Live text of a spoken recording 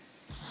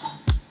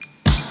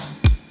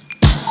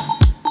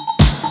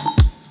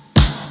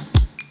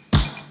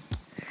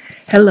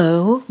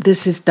Hello,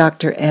 this is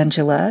Dr.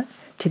 Angela.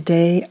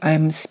 Today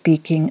I'm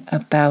speaking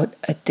about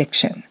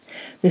addiction.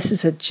 This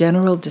is a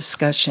general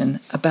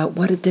discussion about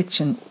what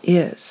addiction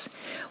is,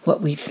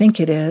 what we think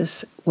it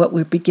is, what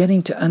we're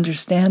beginning to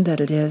understand that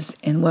it is,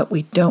 and what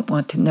we don't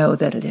want to know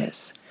that it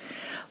is.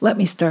 Let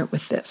me start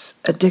with this.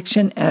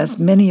 Addiction, as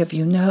many of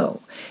you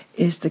know,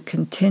 is the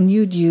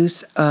continued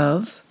use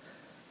of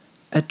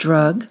a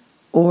drug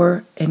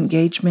or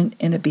engagement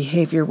in a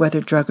behavior, whether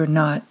drug or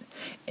not,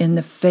 in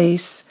the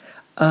face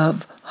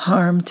of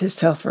harm to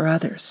self or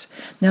others.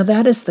 Now,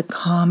 that is the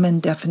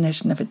common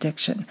definition of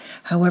addiction.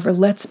 However,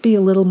 let's be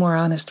a little more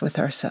honest with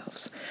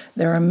ourselves.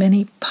 There are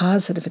many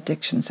positive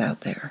addictions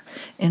out there.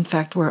 In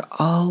fact, we're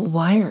all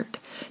wired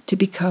to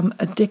become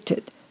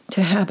addicted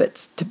to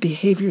habits, to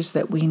behaviors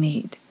that we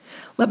need.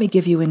 Let me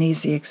give you an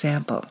easy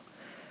example.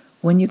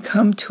 When you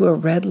come to a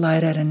red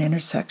light at an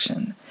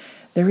intersection,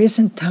 there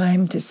isn't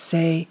time to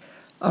say,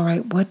 all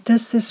right, what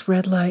does this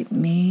red light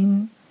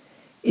mean?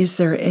 Is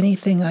there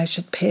anything I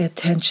should pay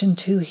attention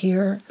to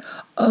here?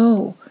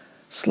 Oh,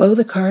 slow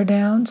the car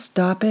down,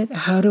 stop it.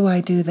 How do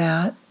I do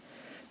that?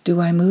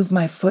 Do I move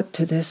my foot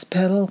to this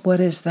pedal?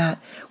 What is that?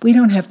 We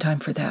don't have time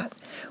for that.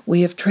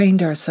 We have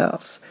trained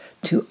ourselves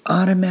to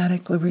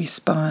automatically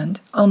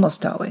respond,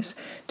 almost always,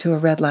 to a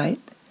red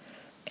light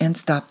and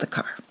stop the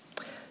car.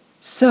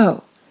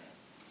 So,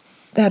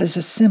 that is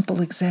a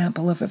simple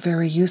example of a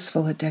very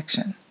useful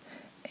addiction.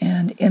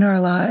 And in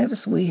our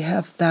lives, we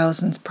have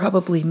thousands,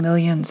 probably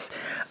millions,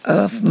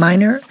 of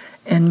minor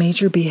and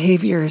major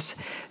behaviors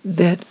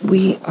that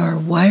we are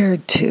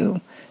wired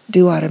to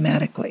do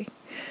automatically.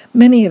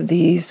 Many of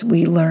these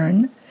we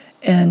learn,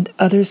 and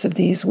others of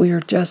these we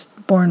are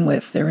just born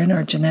with. They're in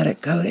our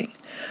genetic coding.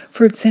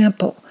 For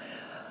example,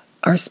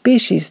 our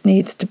species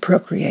needs to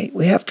procreate.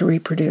 We have to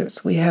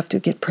reproduce. We have to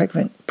get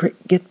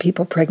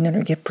people pregnant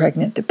or get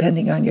pregnant,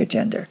 depending on your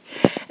gender,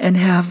 and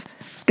have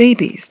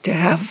babies to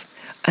have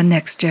a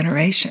next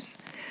generation.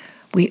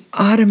 We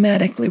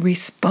automatically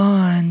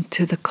respond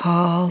to the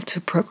call to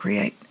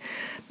procreate.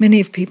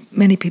 Many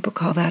people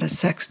call that a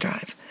sex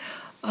drive.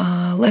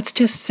 Let's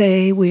just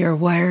say we are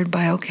wired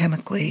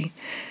biochemically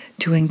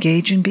to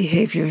engage in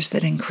behaviors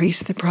that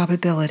increase the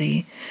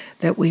probability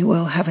that we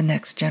will have a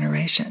next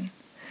generation.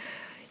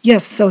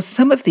 Yes, so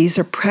some of these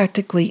are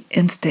practically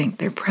instinct.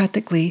 They're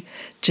practically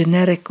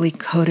genetically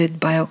coded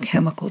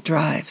biochemical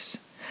drives.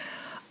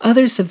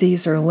 Others of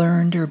these are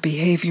learned or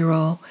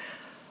behavioral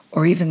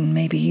or even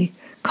maybe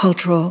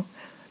cultural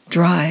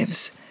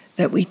drives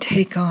that we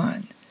take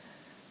on.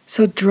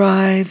 So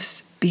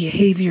drives,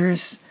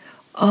 behaviors,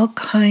 all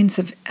kinds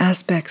of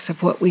aspects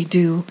of what we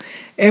do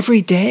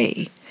every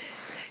day,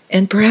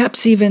 and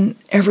perhaps even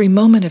every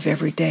moment of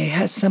every day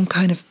has some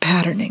kind of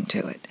patterning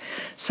to it,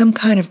 some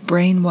kind of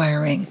brain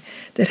wiring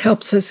that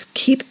helps us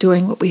keep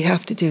doing what we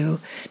have to do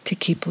to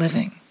keep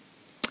living.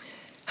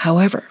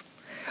 However,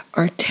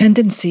 our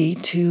tendency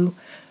to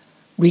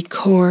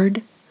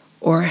record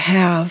or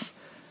have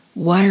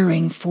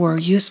wiring for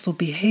useful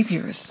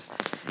behaviors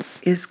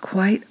is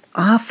quite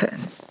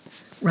often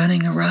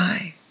running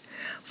awry.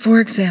 For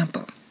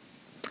example,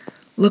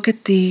 look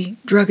at the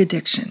drug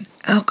addiction,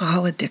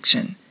 alcohol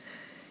addiction,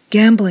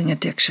 gambling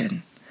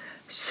addiction,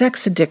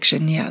 sex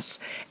addiction, yes,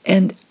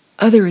 and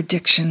other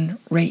addiction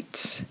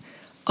rates.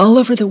 All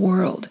over the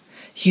world,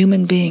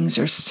 human beings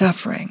are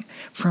suffering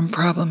from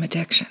problem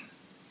addiction.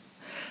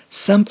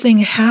 Something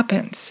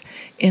happens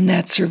in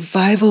that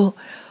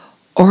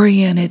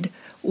survival-oriented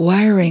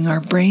wiring our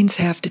brains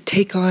have to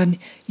take on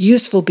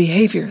useful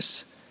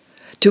behaviors,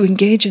 to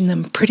engage in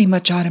them pretty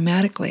much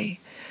automatically.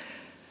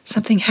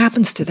 Something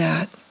happens to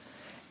that,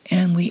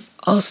 and we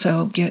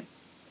also get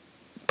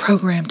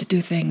programmed to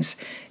do things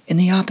in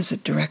the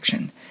opposite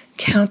direction,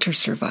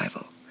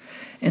 counter-survival.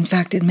 In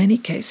fact, in many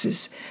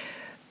cases,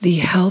 the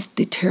health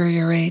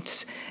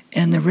deteriorates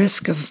and the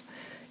risk of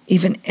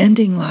even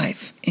ending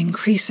life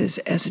increases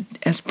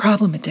as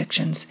problem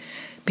addictions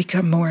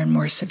become more and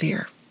more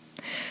severe.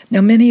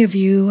 Now, many of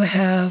you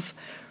have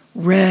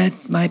read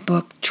my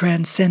book,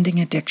 Transcending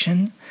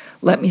Addiction.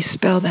 Let me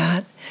spell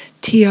that,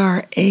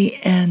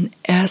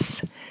 Transcending,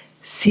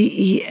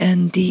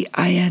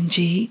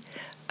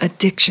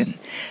 addiction.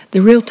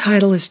 The real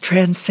title is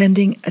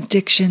Transcending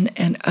Addiction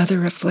and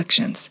Other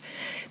Afflictions.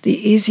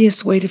 The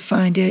easiest way to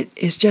find it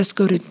is just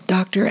go to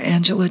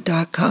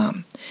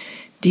drangela.com,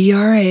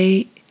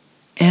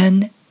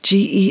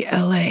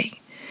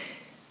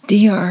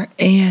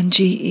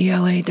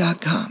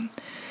 drangela.com,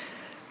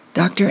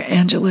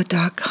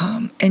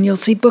 drangela.com, and you'll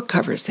see book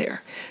covers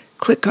there.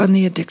 Click on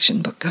the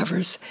addiction book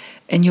covers,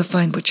 and you'll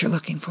find what you're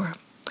looking for.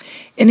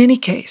 In any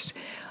case,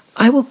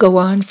 I will go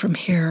on from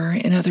here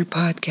in other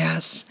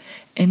podcasts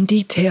and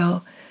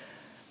detail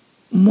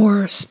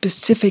more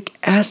specific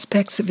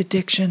aspects of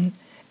addiction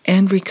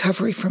and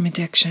recovery from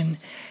addiction,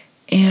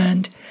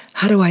 and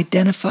how to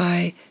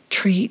identify,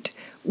 treat,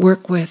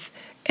 work with,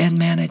 and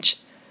manage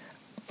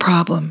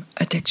problem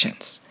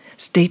addictions.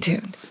 Stay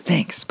tuned.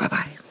 Thanks.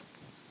 Bye-bye.